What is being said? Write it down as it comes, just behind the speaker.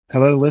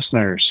Hello,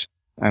 listeners.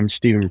 I'm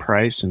Stephen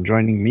Price, and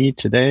joining me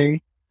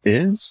today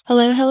is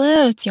Hello,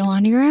 hello. It's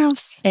Yolanda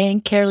Rouse.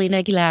 And Caroline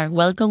Aguilar,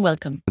 welcome,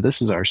 welcome.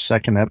 this is our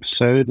second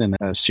episode in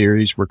a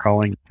series we're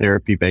calling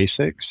Therapy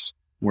Basics.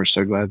 We're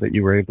so glad that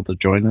you were able to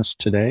join us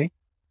today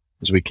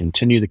as we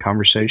continue the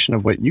conversation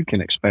of what you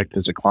can expect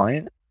as a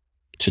client.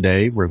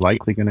 Today, we're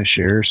likely going to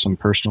share some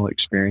personal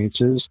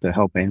experiences to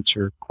help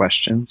answer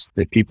questions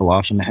that people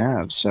often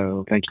have.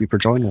 So, thank you for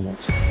joining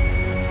us.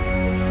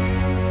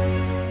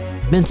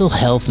 Mental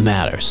health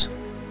matters.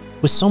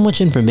 With so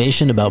much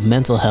information about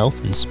mental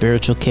health and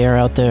spiritual care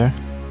out there,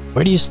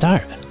 where do you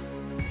start?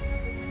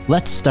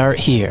 Let's start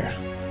here.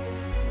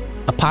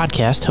 A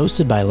podcast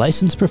hosted by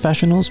licensed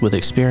professionals with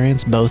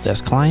experience both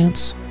as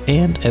clients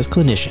and as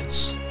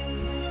clinicians.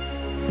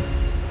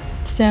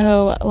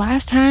 So,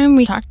 last time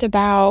we talked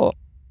about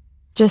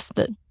just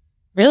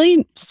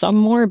really some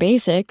more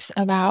basics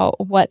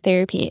about what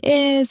therapy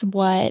is,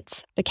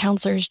 what the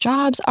counselor's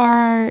jobs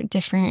are,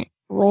 different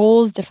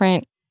roles,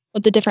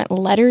 what the different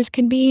letters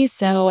could be.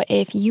 So,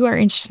 if you are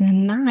interested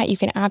in that, you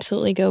can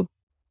absolutely go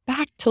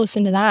back to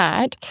listen to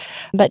that.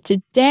 But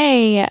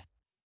today,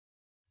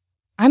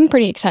 I'm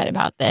pretty excited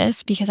about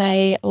this because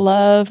I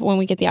love when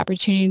we get the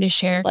opportunity to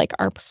share like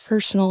our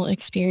personal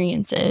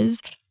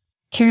experiences.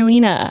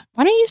 Carolina,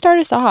 why don't you start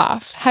us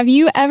off? Have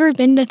you ever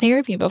been to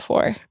therapy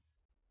before?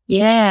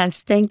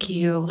 Yes, thank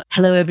you.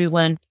 Hello,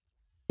 everyone.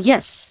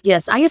 Yes.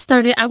 I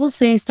started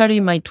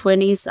in my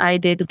 20s. I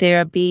did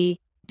therapy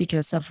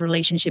because of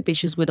relationship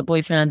issues with a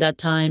boyfriend at that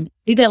time.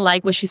 Didn't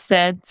like what she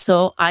said,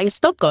 so I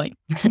stopped going.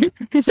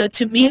 So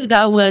to me,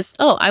 that was,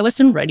 I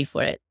wasn't ready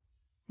for it.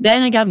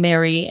 Then I got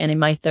married, and in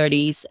my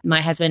 30s,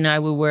 my husband and I,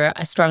 we were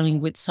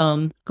struggling with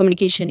some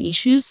communication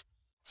issues.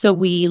 So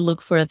we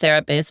looked for a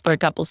therapist, for a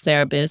couples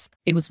therapist.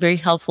 It was very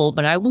helpful,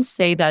 but I will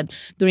say that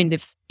during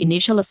the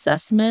initial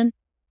assessment,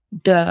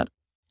 the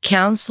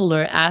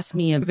counselor asked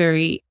me a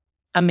very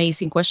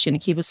amazing question.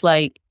 He was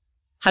like,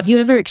 have you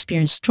ever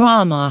experienced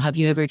trauma? Have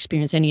you ever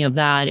experienced any of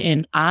that?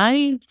 And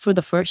I, for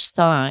the first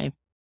time,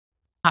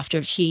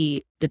 after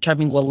he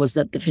determined what was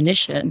that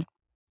definition,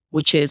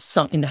 which is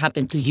something that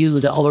happened to you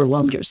that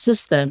overwhelmed your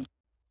system,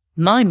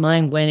 my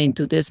mind went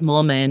into this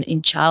moment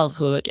in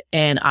childhood,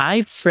 and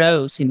I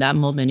froze in that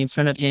moment in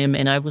front of him.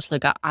 And I was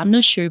like, I'm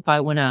not sure if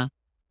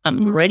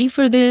I'm ready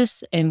for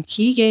this. And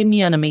he gave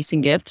me an amazing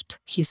gift.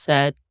 He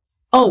said,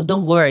 oh,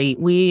 don't worry.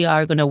 We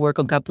are going to work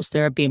on couples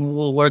therapy, and we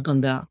will work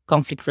on the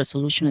conflict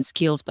resolution and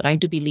skills. But I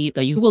do believe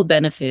that you will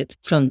benefit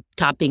from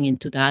tapping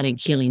into that and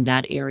healing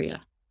that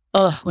area.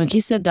 Oh, when he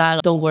said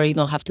that, don't worry, you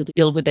don't have to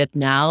deal with it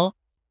now.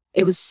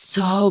 It was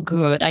so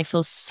good. I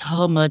feel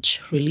so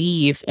much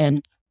relief.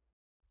 And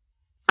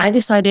I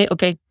decided,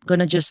 okay, I'm going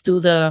to just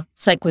do the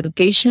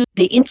psychoeducation.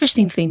 The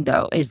interesting thing,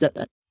 though, is that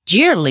a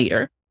year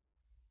later,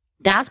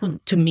 that's when,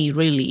 to me,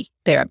 really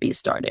therapy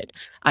started.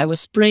 I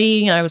was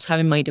praying, I was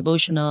having my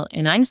devotional,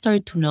 and I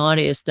started to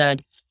notice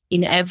that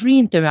in every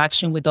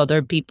interaction with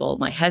other people,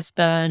 my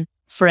husband,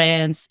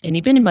 friends, and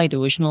even in my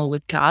devotional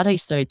with God, I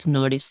started to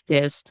notice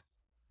this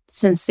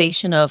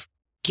sensation of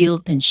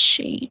guilt and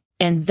shame.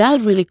 And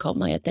that really caught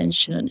my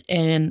attention.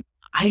 And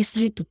I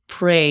started to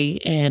pray.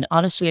 And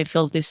honestly, I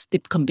felt this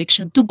deep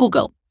conviction to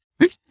Google.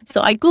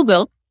 So I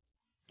Googled,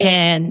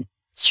 and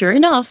sure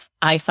enough,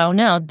 I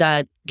found out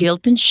that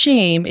guilt and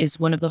shame is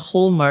one of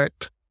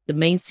the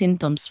main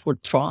symptoms for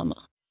trauma.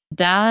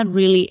 That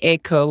really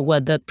echoed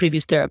what the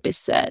previous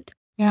therapist said.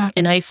 Yeah.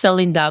 And I felt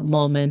in that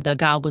moment that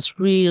God was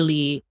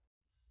really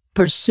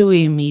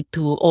pursuing me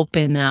to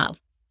open up.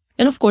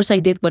 And of course, I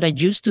did what I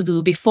used to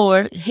do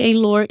before. Hey,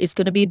 Lord, it's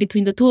going to be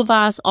between the two of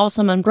us.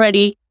 Awesome. I'm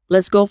ready.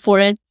 Let's go for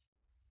it.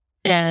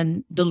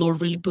 And the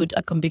Lord really put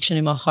a conviction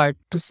in my heart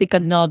to seek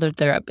another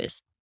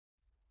therapist,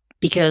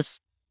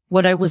 because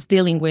what I was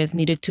dealing with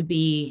needed to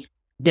be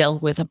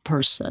dealt with a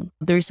person.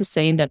 There is a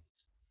saying that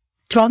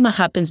trauma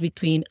happens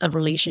between a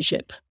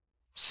relationship.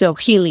 So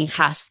healing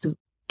has to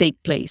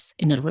take place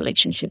in a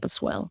relationship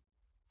as well.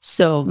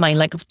 So my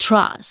lack of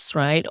trust,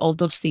 right? All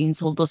those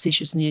things, all those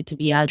issues needed to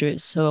be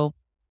addressed. So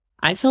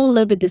I felt a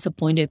little bit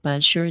disappointed,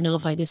 but sure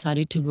enough, I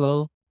decided to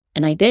go,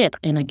 and I did.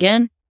 And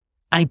again,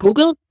 I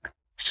Googled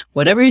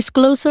whatever is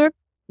closer.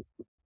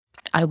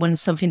 I wanted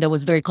something that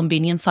was very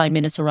convenient, 5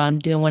 minutes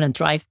around, didn't want to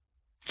drive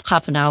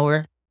half an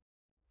hour.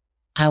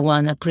 I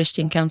want a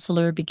Christian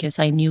counselor because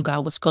I knew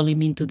God was calling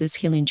me into this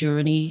healing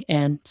journey,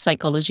 and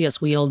psychology, as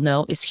we all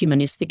know, is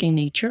humanistic in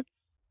nature.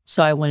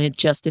 So I wanted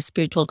just the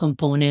spiritual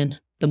component,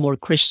 the more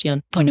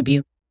Christian point of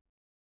view.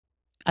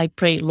 I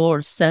pray,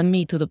 Lord, send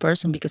me to the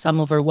person because I'm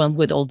overwhelmed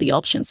with all the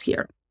options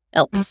here.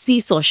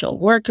 LPC, social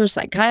worker,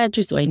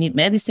 psychiatrist, do I need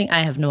medicine?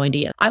 I have no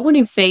idea. I went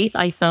in faith.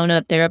 I found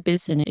a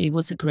therapist, and it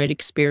was a great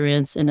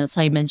experience. And as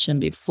I mentioned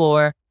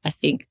before, I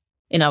think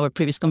in our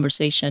previous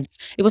conversation,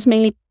 it was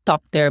mainly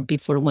talk therapy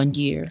for 1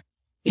 year.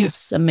 It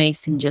was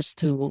amazing just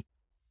to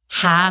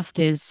have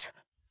this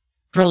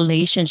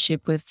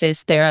relationship with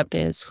this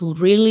therapist who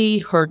really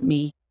heard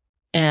me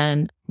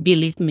and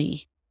believed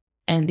me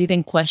and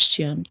didn't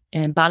question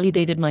and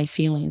validated my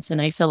feelings.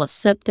 And I felt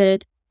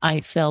accepted.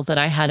 I felt that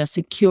I had a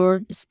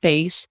secure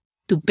space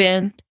to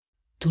vent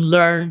to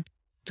learn,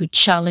 to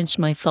challenge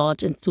my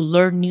thoughts, and to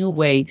learn new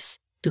ways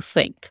to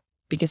think.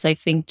 Because I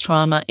think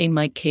trauma, in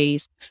my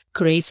case,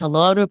 creates a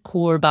lot of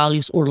core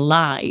values or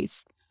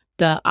lies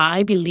that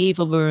I believe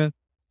over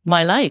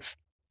my life.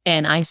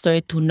 And I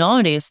started to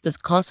notice the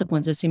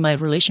consequences in my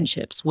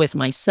relationships with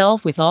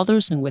myself, with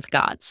others, and with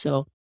God.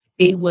 So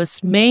it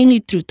was mainly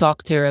through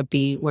talk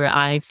therapy where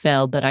I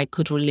felt that I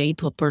could relate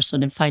to a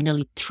person and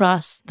finally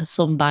trust that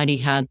somebody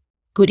had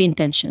good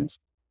intentions.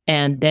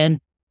 And then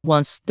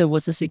once there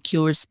was a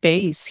secure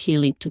space,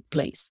 healing took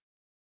place.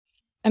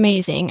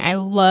 Amazing. I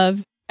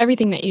love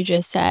everything that you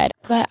just said.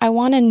 But I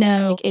want to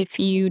know if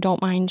you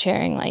don't mind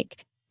sharing,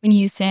 like when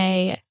you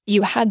say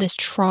you had this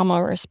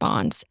trauma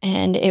response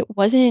and it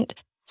wasn't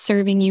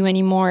serving you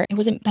anymore, it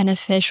wasn't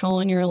beneficial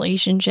in your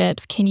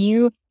relationships. Can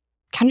you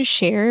kind of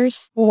share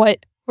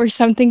what were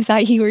some things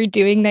that you were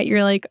doing that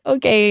you're like,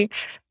 okay,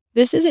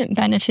 this isn't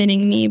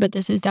benefiting me, but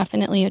this is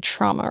definitely a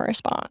trauma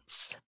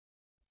response?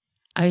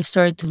 I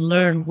started to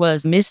learn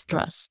was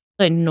mistrust.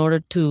 In order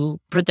to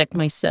protect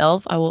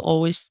myself, I will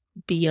always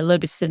be a little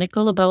bit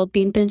cynical about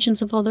the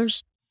intentions of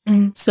others.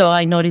 So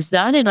I noticed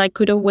that, and I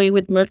could away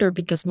with murder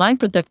because my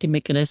protective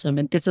mechanism,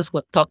 and this is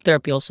what talk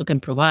therapy also can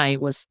provide,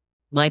 was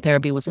my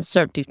therapy was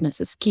assertiveness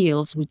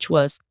skills, which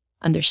was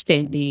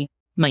understanding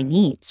my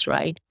needs,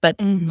 right? But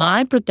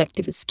my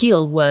protective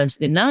skill was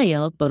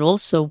denial, but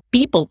also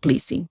people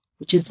pleasing,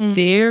 which is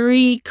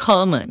very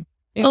common.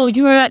 Yeah. Oh,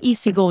 you're an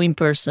easygoing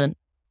person.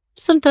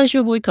 Sometimes you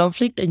avoid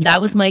conflict, and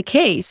that was my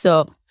case.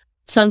 So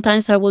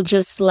sometimes I will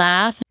just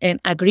laugh and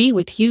agree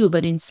with you,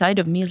 but inside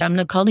of me, I'm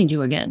not calling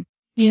you again.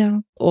 Yeah.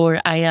 Or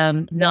I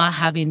am not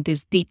having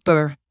this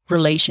deeper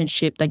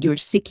relationship that you're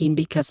seeking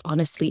because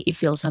honestly, it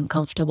feels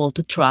uncomfortable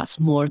to trust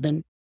more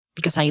than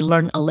because I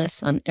learned a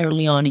lesson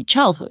early on in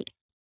childhood.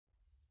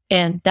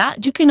 And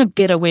that you cannot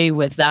get away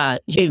with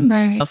that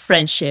in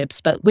friendships.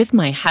 But with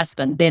my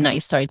husband, then I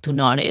started to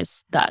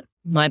notice that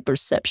my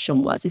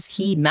perception was, is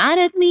he mad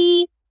at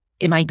me?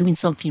 Am I doing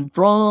something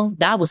wrong?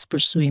 That was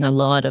pursuing a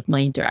lot of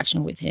my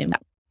interaction with him.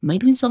 Am I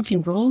doing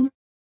something wrong?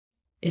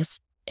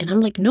 And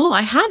I'm like, no,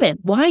 I haven't.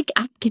 Why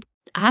I keep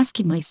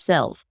asking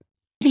myself,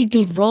 what did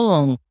I do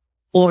wrong?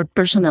 Or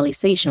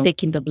personalization,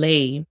 taking the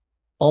blame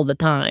all the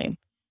time.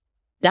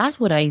 That's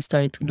what I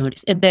started to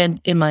notice. And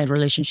then in my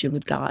relationship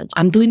with God,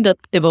 I'm doing the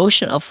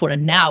devotional for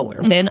an hour.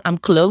 Then I'm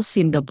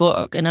closing the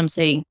book and I'm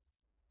saying,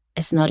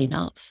 it's not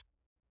enough.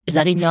 Is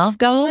that enough,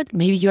 God?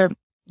 Maybe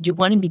you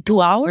wanted me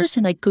 2 hours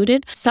and I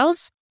couldn't.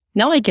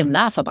 Now I can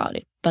laugh about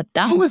it. But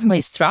that was my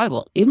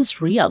struggle. It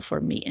was real for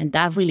me. And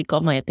that really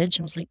caught my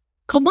attention. I was like,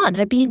 come on,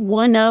 I've been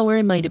 1 hour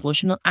in my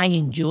devotional. I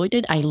enjoyed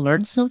it. I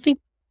learned something.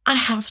 I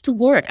have to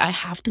work. I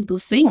have to do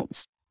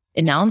things.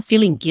 And now I'm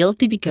feeling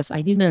guilty because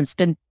I didn't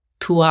spend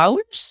 2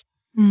 hours.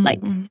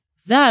 Like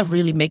that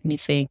really made me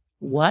think,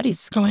 what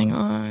is going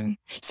on?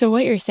 So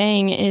what you're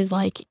saying is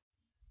like,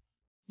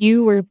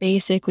 you were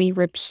basically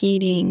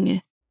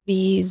repeating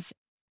these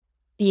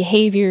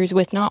behaviors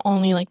with not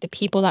only like the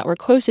people that were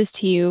closest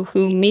to you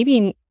who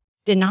maybe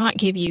did not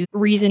give you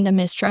reason to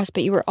mistrust,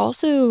 but you were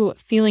also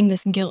feeling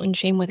this guilt and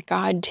shame with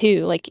God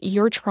too. Like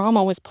your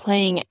trauma was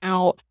playing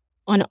out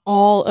on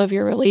all of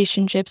your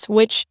relationships,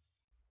 which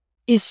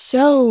is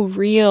so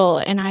real.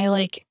 And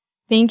I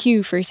thank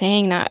you for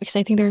saying that, because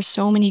I think there's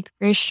so many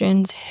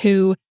Christians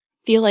who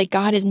feel like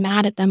God is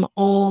mad at them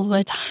all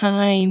the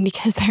time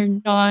because they're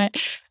not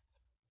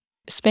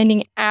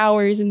spending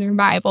hours in their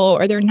Bible,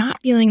 or they're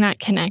not feeling that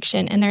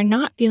connection, and they're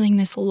not feeling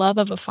this love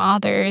of a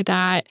father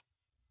that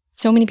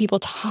so many people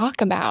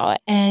talk about.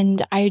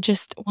 And I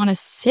just want to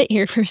sit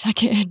here for a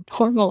second and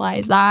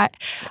normalize that,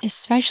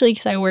 especially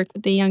because I work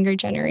with the younger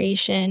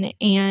generation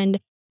and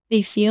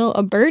they feel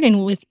a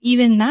burden with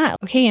even that.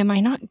 Okay, am I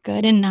not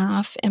good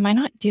enough? Am I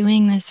not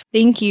doing this?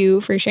 Thank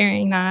you for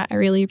sharing that. I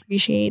really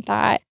appreciate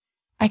that.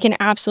 I can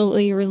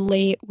absolutely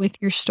relate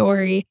with your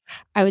story.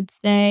 I would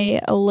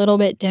say a little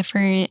bit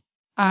different.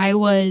 I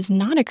was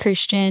not a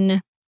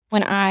Christian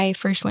when I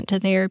first went to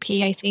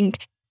therapy. I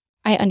think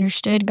I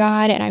understood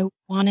God and I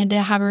wanted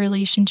to have a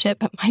relationship,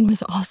 but mine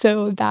was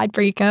also a bad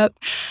breakup.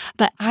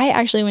 But I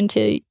actually went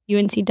to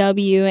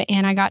UNCW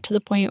and I got to the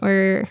point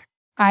where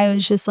I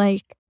was just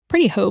like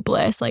pretty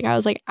hopeless. Like I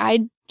was like,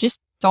 I just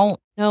don't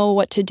know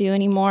what to do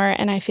anymore.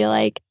 And I feel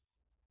like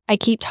I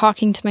keep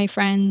talking to my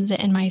friends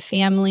and my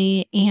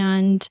family,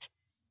 and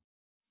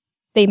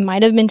they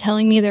might have been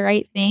telling me the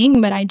right thing,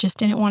 but I just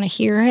didn't want to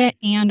hear it,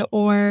 and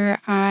or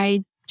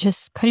I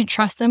just couldn't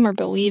trust them or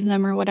believe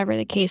them or whatever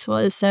the case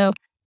was. So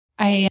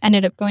I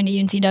ended up going to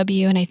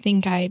UNCW, and I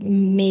think I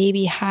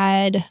maybe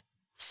had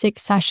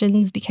 6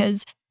 sessions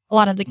because a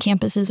lot of the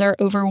campuses are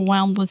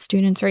overwhelmed with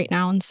students right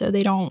now. And so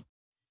they don't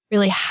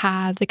really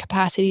have the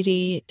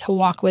capacity to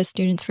walk with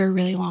students for a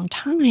really long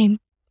time.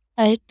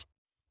 But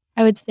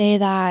I would say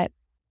that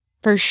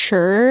for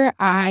sure,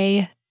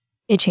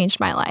 it changed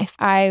my life.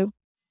 I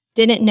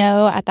didn't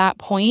know at that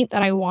point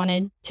that I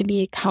wanted to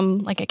become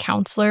like a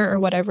counselor or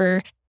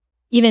whatever.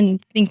 Even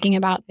thinking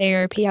about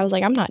therapy, I was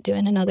like, I'm not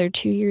doing another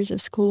 2 years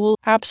of school.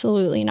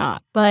 Absolutely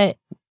not. But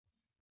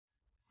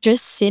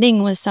just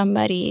sitting with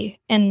somebody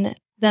and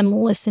them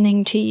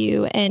listening to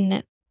you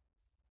and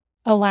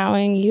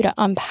allowing you to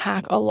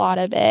unpack a lot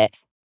of it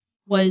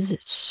was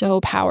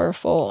so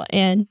powerful.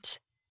 And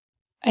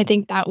I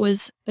think that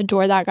was a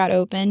door that got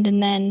opened.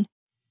 And then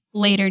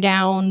later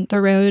down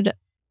the road,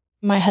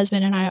 my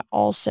husband and I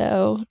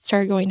also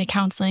started going to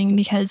counseling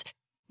because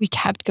we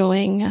kept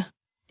going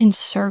in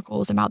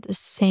circles about the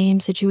same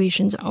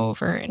situations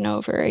over and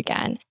over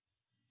again.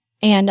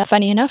 And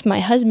funny enough, my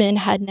husband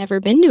had never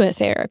been to a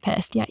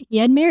therapist yet. He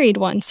had married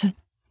one, so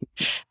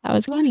that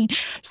was funny.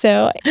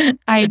 So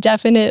I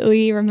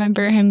definitely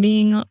remember him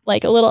being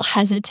like a little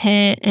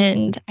hesitant,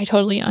 and I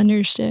totally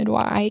understood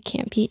why it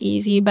can't be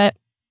easy. But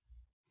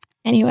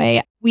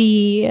anyway,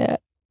 we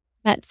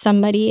met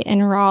somebody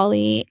in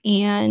Raleigh,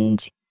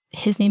 and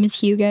his name is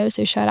Hugo.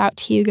 So shout out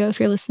to Hugo if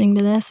you're listening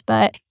to this.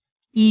 But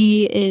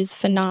he is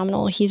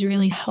phenomenal. He's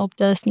really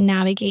helped us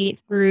navigate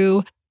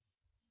through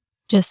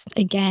just,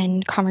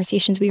 again,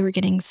 conversations we were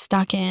getting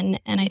stuck in.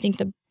 And I think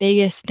the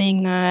biggest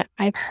thing that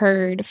I've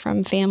heard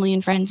from family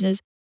and friends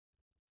is,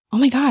 oh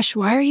my gosh,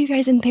 why are you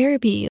guys in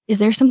therapy? Is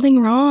there something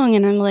wrong?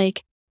 And I'm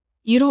like,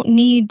 you don't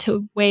need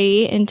to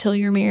wait until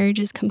your marriage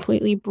is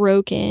completely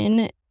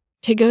broken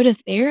to go to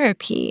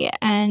therapy.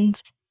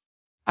 And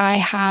I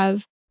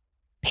have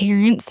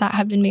parents that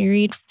have been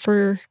married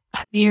for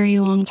a very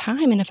long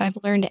time. And if I've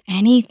learned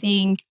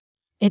anything,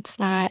 it's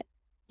that,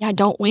 yeah,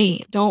 don't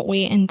wait. Don't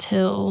wait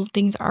until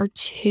things are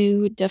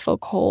too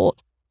difficult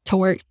to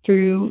work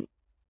through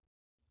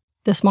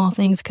the small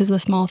things, because the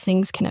small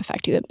things can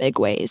affect you in big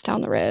ways down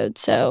the road.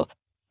 So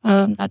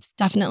that's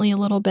definitely a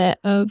little bit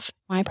of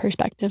my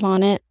perspective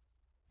on it.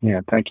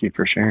 Yeah, thank you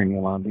for sharing,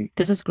 Yolanda.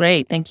 This is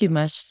great. Thank you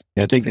much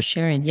Yeah, I think for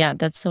sharing. Yeah,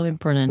 that's so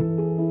important.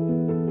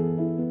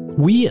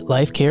 We at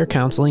Life Care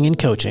Counseling and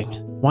Coaching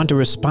want to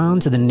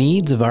respond to the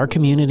needs of our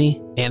community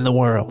and the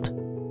world.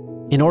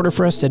 In order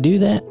for us to do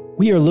that,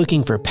 we are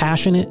looking for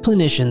passionate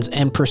clinicians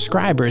and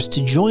prescribers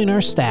to join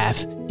our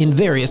staff in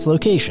various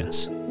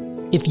locations.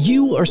 If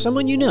you or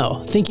someone you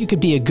know think you could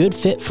be a good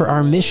fit for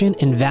our mission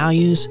and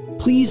values,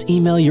 please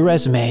email your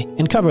resume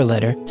and cover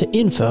letter to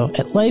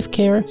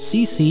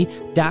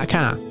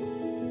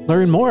info@lifecarecc.com.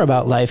 Learn more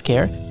about Life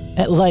Care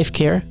at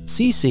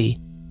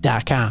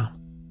lifecarecc.com.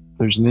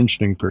 there's an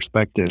interesting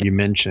perspective you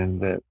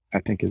mentioned that I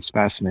think is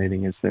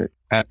fascinating, is that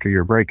after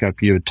your breakup,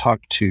 you would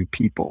talk to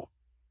people.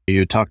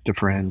 You would talk to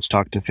friends,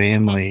 talk to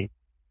family,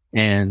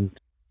 and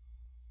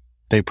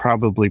they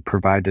probably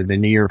provided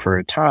an ear for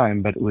a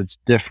time, but it was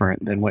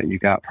different than what you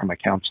got from a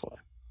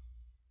counselor.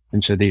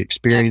 And so the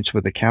experience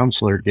with a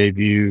counselor gave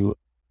you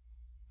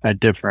a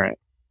different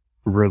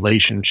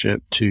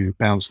relationship to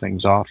bounce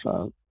things off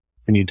of.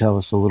 Can you tell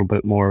us a little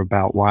bit more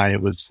about why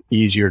it was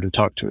easier to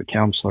talk to a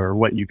counselor, or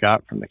what you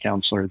got from the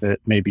counselor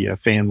that maybe a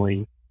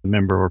family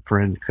member or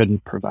friend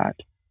couldn't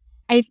provide?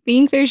 I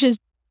think there's just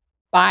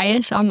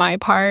bias on my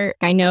part.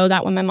 I know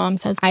that when my mom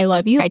says, I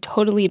love you, I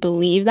totally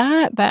believe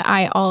that. But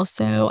I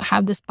also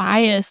have this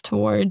bias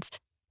towards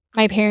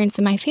my parents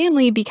and my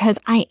family because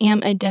I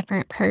am a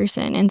different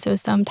person. And so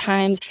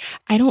sometimes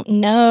I don't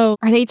know,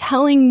 are they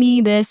telling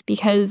me this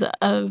because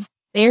of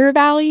their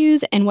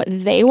values and what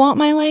they want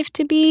my life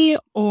to be?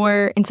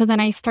 And so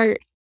then I start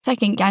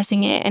second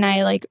guessing it. And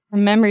I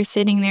remember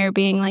sitting there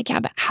being like,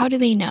 yeah, but how do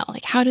they know?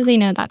 How do they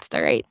know that's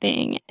the right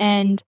thing?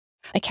 And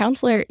a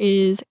counselor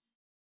is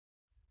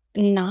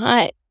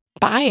not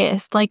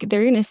biased. They're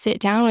going to sit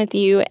down with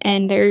you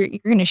and you're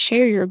going to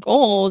share your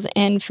goals.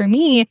 And for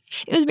me,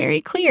 it was very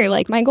clear.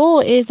 My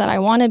goal is that I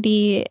want to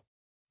be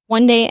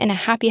one day in a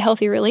happy,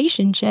 healthy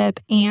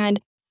relationship.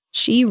 And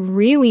she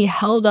really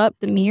held up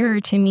the mirror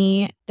to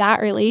me,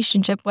 that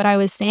relationship, what I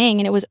was saying.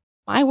 And it was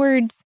my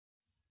words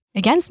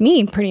against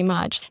me pretty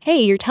much. Hey,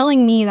 you're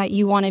telling me that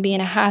you want to be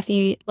in a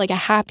happy,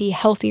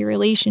 healthy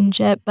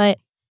relationship, but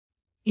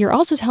you're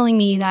also telling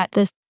me that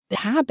this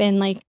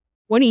happened.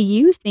 What do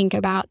you think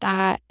about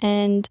that?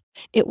 And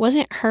it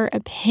wasn't her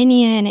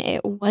opinion.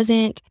 It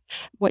wasn't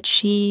what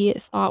she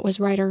thought was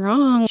right or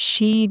wrong.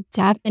 She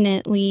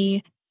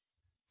definitely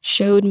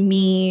showed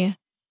me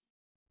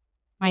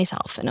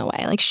myself in a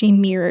way. She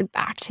mirrored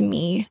back to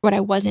me what I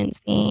wasn't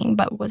seeing,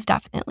 but was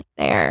definitely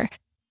there.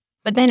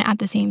 But then at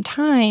the same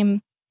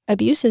time,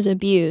 abuse is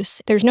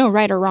abuse. There's no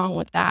right or wrong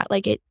with that.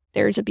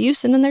 There's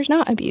abuse and then there's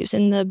not abuse.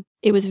 And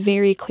it was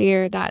very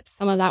clear that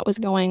some of that was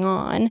going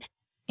on.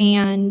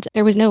 And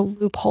there was no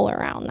loophole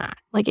around that.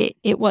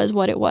 It was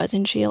what it was.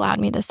 And she allowed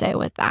me to say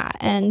with that.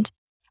 And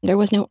there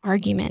was no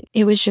argument.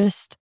 It was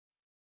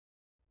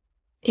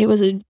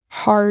a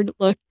hard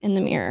look in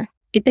the mirror.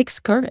 It takes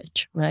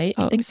courage, right?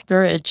 It takes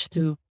courage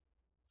to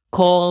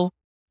call,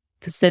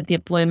 to set the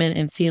appointment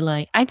and feel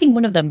I think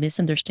one of the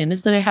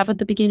misunderstandings that I have at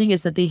the beginning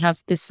is that they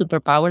have this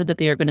superpower that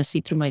they are going to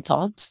see through my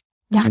thoughts.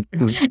 Yeah.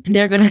 And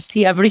they're going to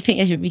see everything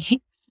in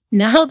me.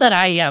 Now that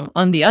I am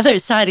on the other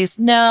side is,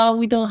 no,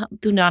 we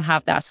do not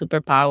have that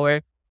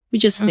superpower. We're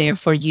just there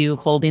for you,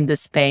 holding the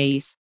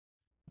space.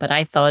 But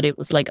I thought it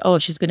was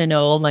she's going to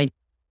know all my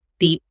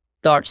deep,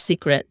 dark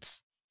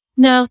secrets.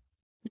 No,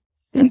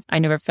 I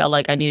never felt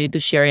like I needed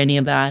to share any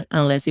of that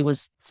unless it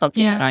was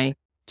something that I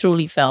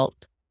truly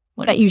felt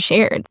that you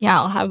shared. Yeah,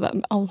 I'll have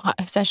a lot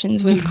of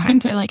sessions with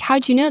clients. They're like,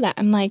 how'd you know that?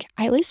 I'm like,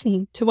 I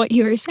listened to what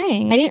you were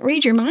saying. I didn't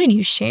read your mind.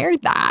 You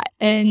shared that.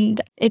 And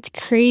it's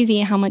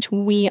crazy how much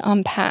we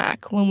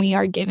unpack when we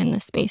are given the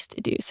space to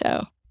do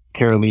so.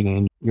 Carolina,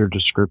 in your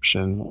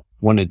description,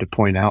 wanted to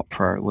point out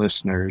for our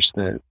listeners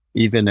that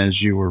even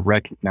as you were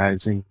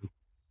recognizing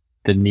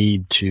the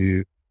need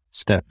to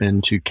step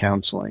into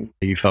counseling,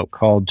 you felt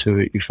called to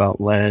it, you felt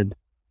led,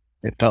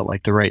 it felt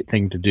like the right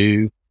thing to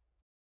do.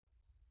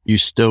 You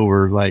still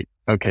were like,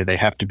 okay, they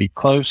have to be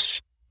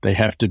close. They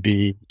have to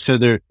be, so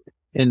there,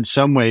 in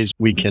some ways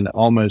we can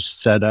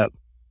almost set up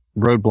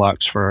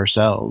roadblocks for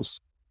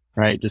ourselves,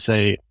 right? To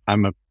say,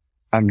 I'm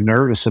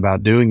nervous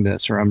about doing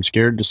this, or I'm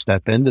scared to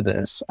step into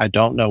this. I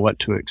don't know what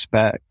to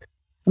expect.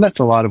 And that's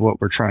a lot of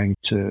what we're trying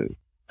to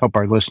help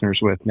our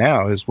listeners with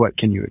now is what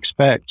can you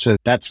expect? So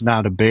that's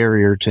not a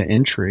barrier to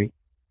entry.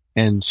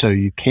 And so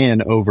you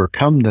can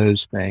overcome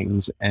those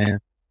things,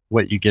 and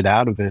what you get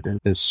out of it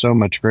is so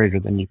much greater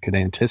than you could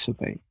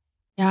anticipate.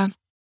 Yeah.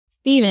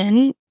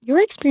 Stephen,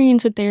 your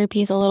experience with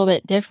therapy is a little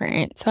bit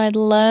different. So I'd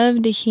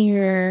love to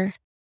hear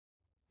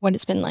what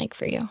it's been like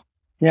for you.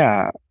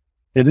 Yeah,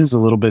 it is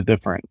a little bit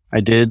different. I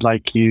did,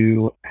 like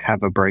you,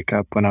 have a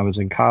breakup when I was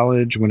in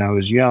college, when I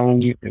was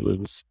young. It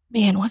was...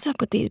 Man, what's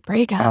up with these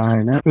breakups?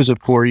 I know. It was a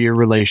 4-year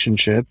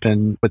relationship.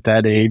 And at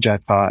that age, I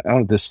thought,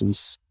 oh, this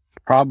is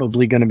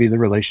probably going to be the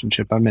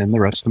relationship I'm in the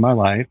rest of my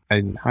life.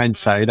 In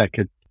hindsight, I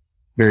could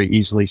very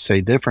easily say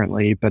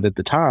differently, but at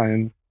the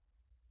time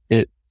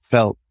it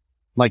felt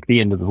like the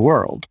end of the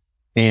world,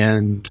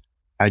 and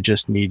I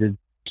just needed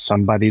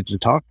somebody to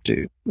talk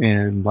to.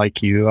 And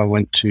like you, I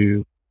went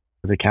to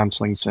the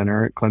counseling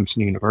center at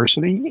Clemson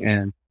University,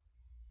 and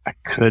I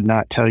could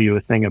not tell you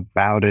a thing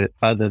about it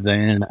other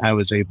than I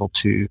was able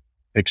to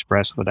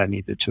express what I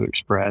needed to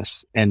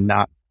express and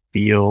not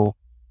feel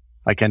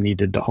like I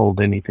needed to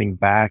hold anything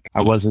back.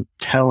 I wasn't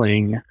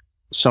telling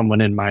someone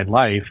in my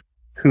life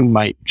who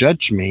might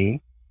judge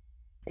me,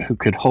 who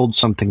could hold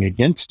something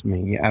against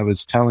me. I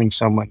was telling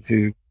someone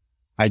who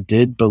I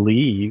did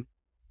believe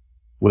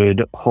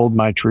would hold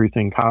my truth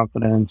in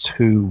confidence,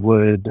 who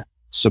would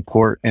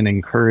support and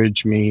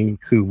encourage me,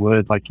 who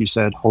would, like you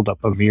said, hold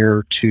up a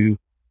mirror to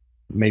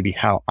maybe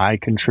how I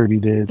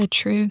contributed. The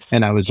truth.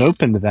 And I was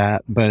open to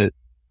that, but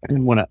I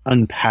didn't want to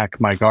unpack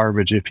my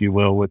garbage, if you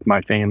will, with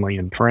my family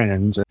and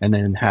friends, and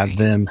then have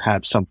them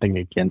have something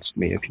against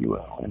me, if you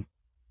will.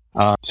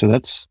 And so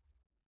that's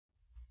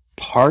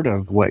part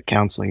of what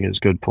counseling is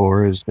good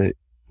for, is that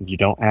you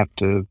don't have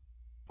to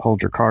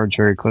hold your cards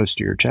very close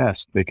to your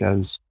chest,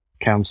 because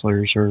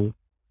counselors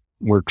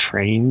we're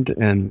trained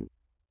and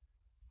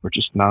we're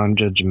just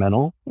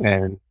non-judgmental,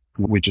 and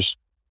we just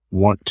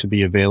want to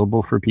be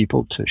available for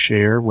people to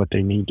share what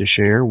they need to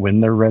share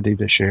when they're ready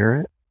to share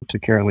it. To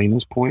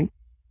Carolina's point,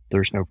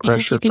 there's no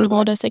pressure. You can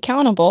hold us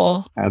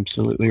accountable.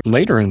 Absolutely.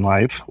 Later in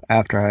life,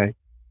 after I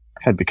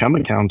had become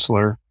a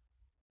counselor,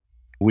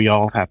 we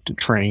all have to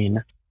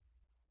train.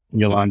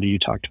 Yolanda, you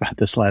talked about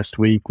this last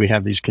week. We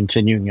have these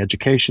continuing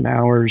education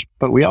hours,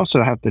 but we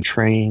also have to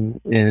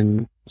train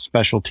in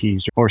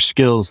specialties or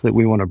skills that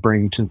we want to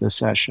bring to the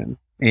session.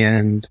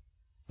 And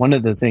one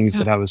of the things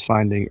that I was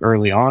finding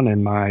early on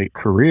in my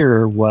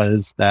career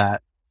was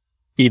that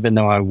even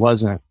though I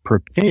wasn't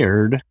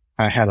prepared,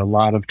 I had a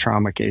lot of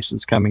trauma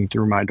cases coming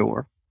through my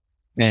door.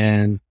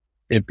 And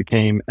it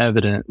became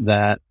evident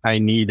that I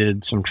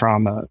needed some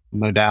trauma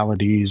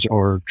modalities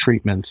or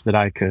treatments that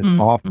I could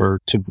offer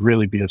to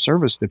really be of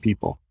service to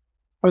people.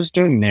 I was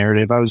doing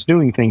narrative, I was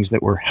doing things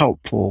that were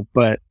helpful,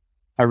 but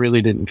I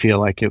really didn't feel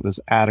like it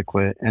was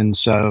adequate. And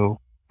so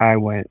I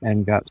went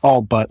and got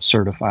all but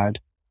certified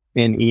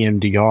in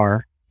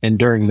EMDR. And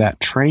during that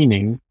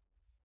training,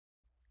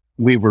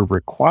 we were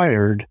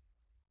required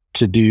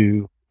to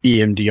do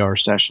EMDR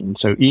sessions.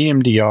 So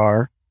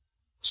EMDR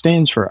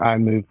stands for eye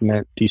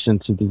movement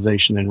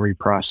desensitization and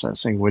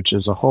reprocessing, which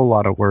is a whole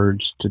lot of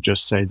words to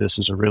just say this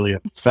is a really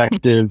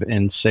effective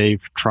and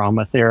safe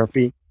trauma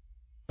therapy,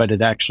 but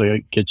it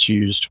actually gets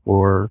used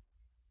for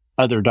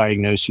other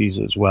diagnoses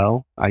as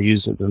well. I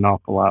use it an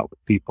awful lot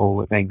with people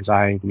with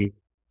anxiety,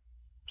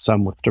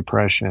 some with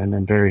depression,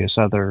 and various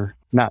other,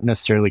 not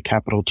necessarily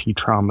capital T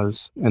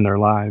traumas in their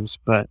lives.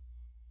 But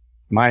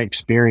my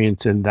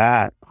experience in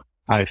that,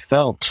 I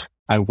felt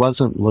I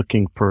wasn't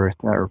looking for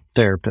a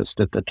therapist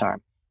at the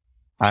time.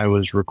 I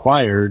was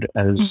required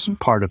as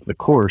part of the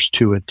course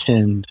to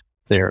attend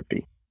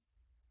therapy.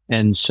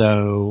 And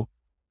so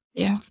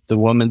the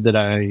woman that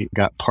I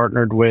got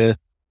partnered with,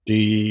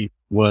 she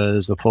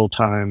was a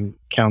full-time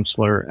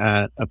counselor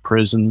at a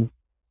prison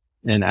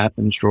in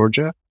Athens,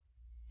 Georgia.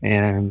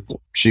 And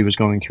she was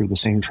going through the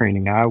same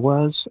training I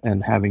was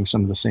and having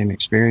some of the same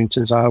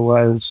experiences I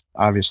was,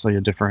 obviously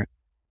a different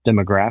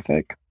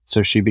demographic.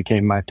 So she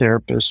became my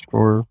therapist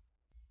for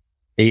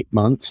 8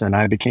 months and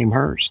I became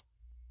hers.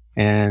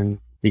 And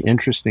the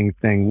interesting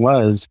thing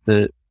was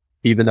that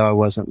even though I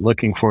wasn't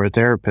looking for a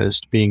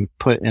therapist, being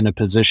put in a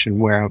position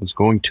where I was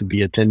going to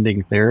be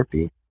attending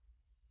therapy,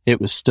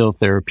 it was still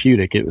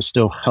therapeutic. It was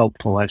still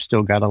helpful. I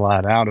still got a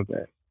lot out of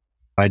it.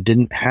 I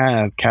didn't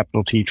have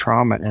capital T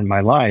trauma in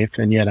my life,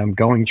 and yet I'm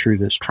going through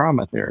this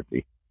trauma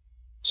therapy.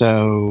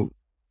 So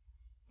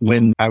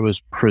when I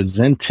was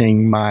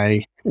presenting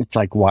it's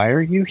like, why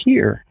are you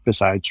here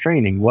besides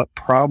training? What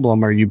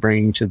problem are you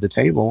bringing to the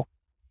table?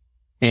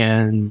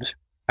 And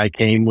I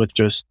came with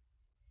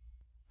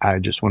I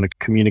just want to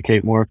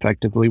communicate more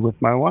effectively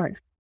with my wife.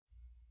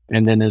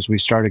 And then as we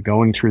started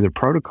going through the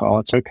protocol,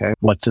 it's okay,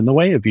 what's in the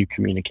way of you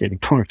communicating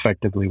more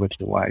effectively with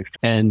your wife?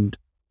 And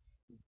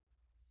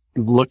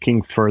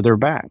looking further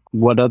back,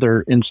 what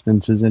other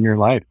instances in your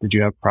life did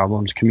you have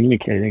problems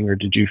communicating, or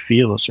did you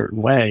feel a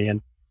certain way?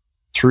 And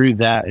through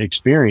that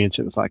experience,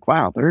 it was like,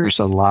 wow, there's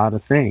a lot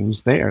of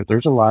things there.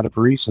 There's a lot of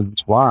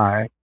reasons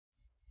why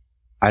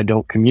I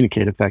don't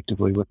communicate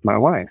effectively with my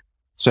wife.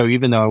 So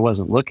even though I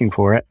wasn't looking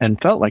for it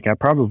and felt like I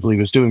probably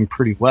was doing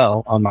pretty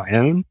well on my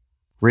own,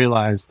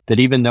 realized that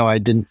even though I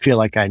didn't feel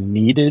like I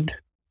needed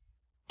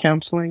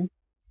counseling,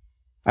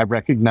 I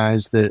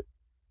recognized that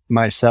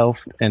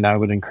myself, and I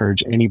would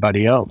encourage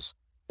anybody else,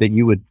 that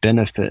you would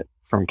benefit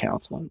from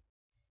counseling.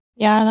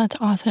 Yeah, that's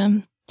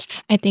awesome.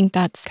 I think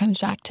that comes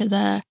back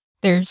to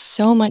there's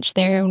so much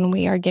there when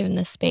we are given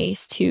the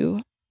space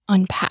to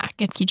unpack.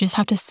 You just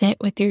have to sit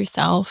with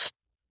yourself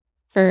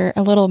for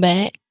a little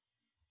bit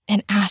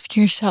and ask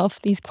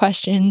yourself these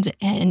questions,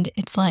 and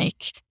it's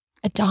like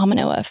a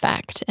domino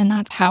effect. And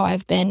that's how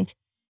I've been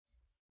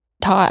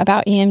taught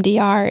about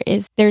EMDR,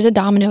 is there's a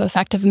domino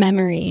effect of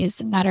memories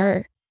that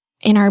are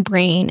in our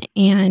brain,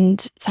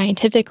 and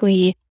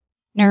scientifically,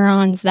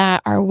 neurons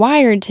that are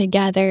wired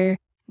together,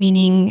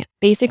 meaning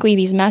basically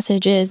these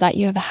messages that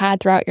you have had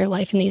throughout your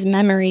life and these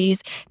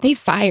memories, they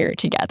fire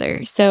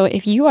together. So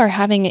if you are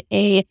having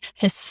a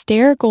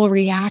hysterical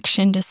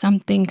reaction to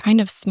something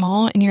kind of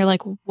small and you're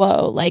like,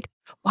 whoa, like,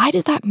 why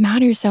does that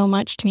matter so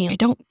much to me? I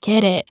don't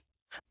get it.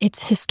 It's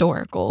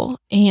historical.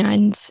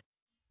 And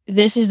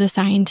this is the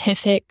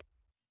scientific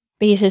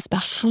basis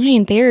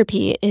behind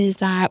therapy, is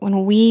that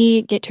when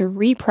we get to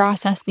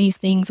reprocess these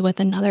things with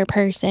another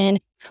person,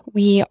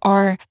 we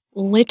are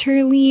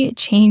literally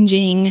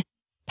changing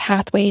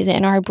pathways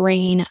in our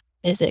brain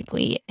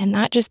physically. And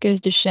that just goes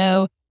to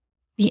show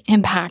the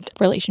impact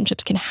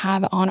relationships can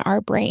have on our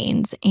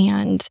brains.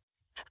 And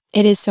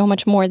it is so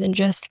much more than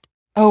just,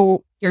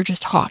 oh, you're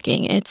just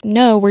talking. It's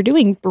no, we're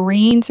doing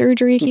brain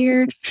surgery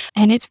here.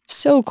 And it's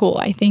so cool.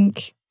 I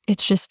think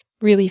it's just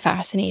really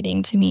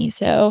fascinating to me.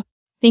 So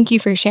thank you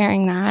for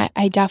sharing that.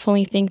 I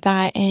definitely think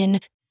that in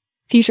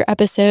future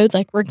episodes,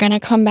 like, we're going to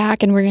come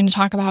back and we're going to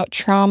talk about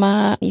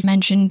trauma. You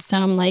mentioned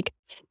some like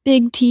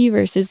big T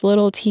versus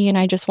little t. And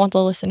I just want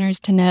the listeners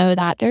to know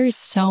that there's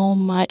so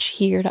much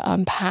here to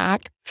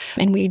unpack,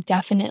 and we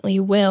definitely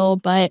will.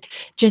 But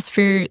just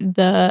for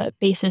the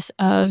basis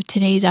of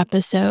today's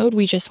episode,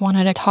 we just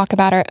wanted to talk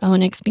about our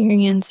own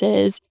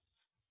experiences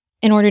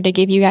in order to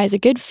give you guys a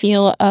good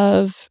feel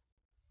of,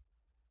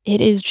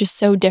 it is just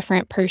so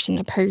different person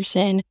to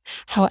person.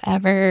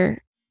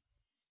 However,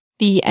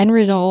 the end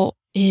result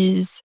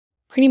is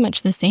pretty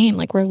much the same.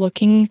 Like, we're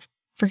looking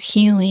for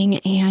healing,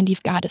 and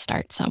you've got to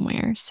start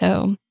somewhere.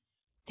 So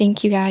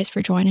thank you guys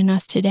for joining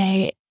us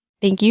today.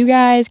 Thank you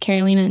guys,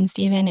 Carolina and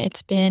Stephen.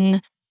 It's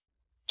been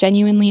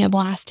genuinely a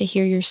blast to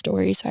hear your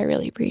story. So I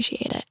really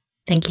appreciate it.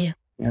 Thank you.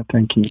 Yeah,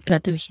 thank you.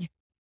 Glad to be here.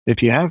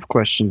 If you have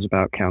questions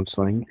about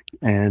counseling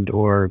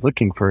or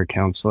looking for a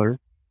counselor,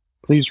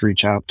 please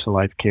reach out to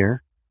Life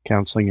Care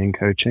Counseling and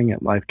Coaching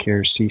at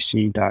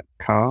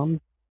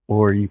lifecarecc.com,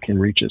 or you can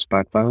reach us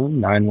by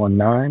phone,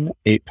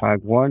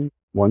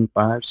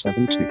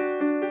 919-851-1572.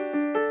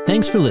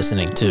 Thanks for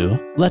listening to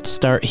Let's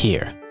Start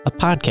Here, a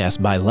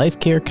podcast by Life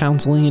Care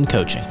Counseling and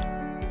Coaching.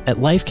 At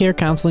Life Care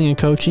Counseling and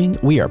Coaching,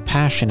 we are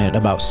passionate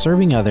about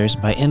serving others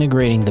by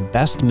integrating the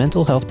best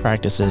mental health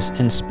practices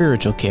and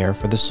spiritual care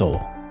for the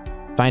soul.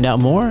 Find out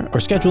more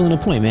or schedule an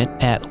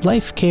appointment at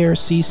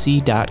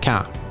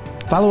lifecarecc.com.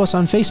 Follow us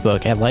on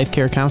Facebook at Life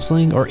Care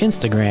Counseling or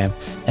Instagram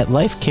at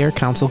Life Care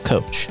Counsel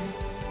Coach.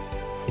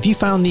 If you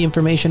found the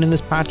information in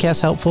this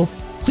podcast helpful,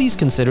 please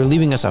consider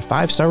leaving us a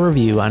 5-star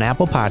review on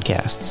Apple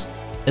Podcasts,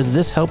 as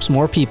this helps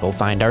more people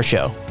find our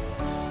show.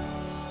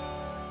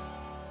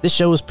 This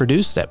show is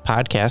produced at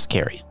Podcast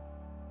Carry.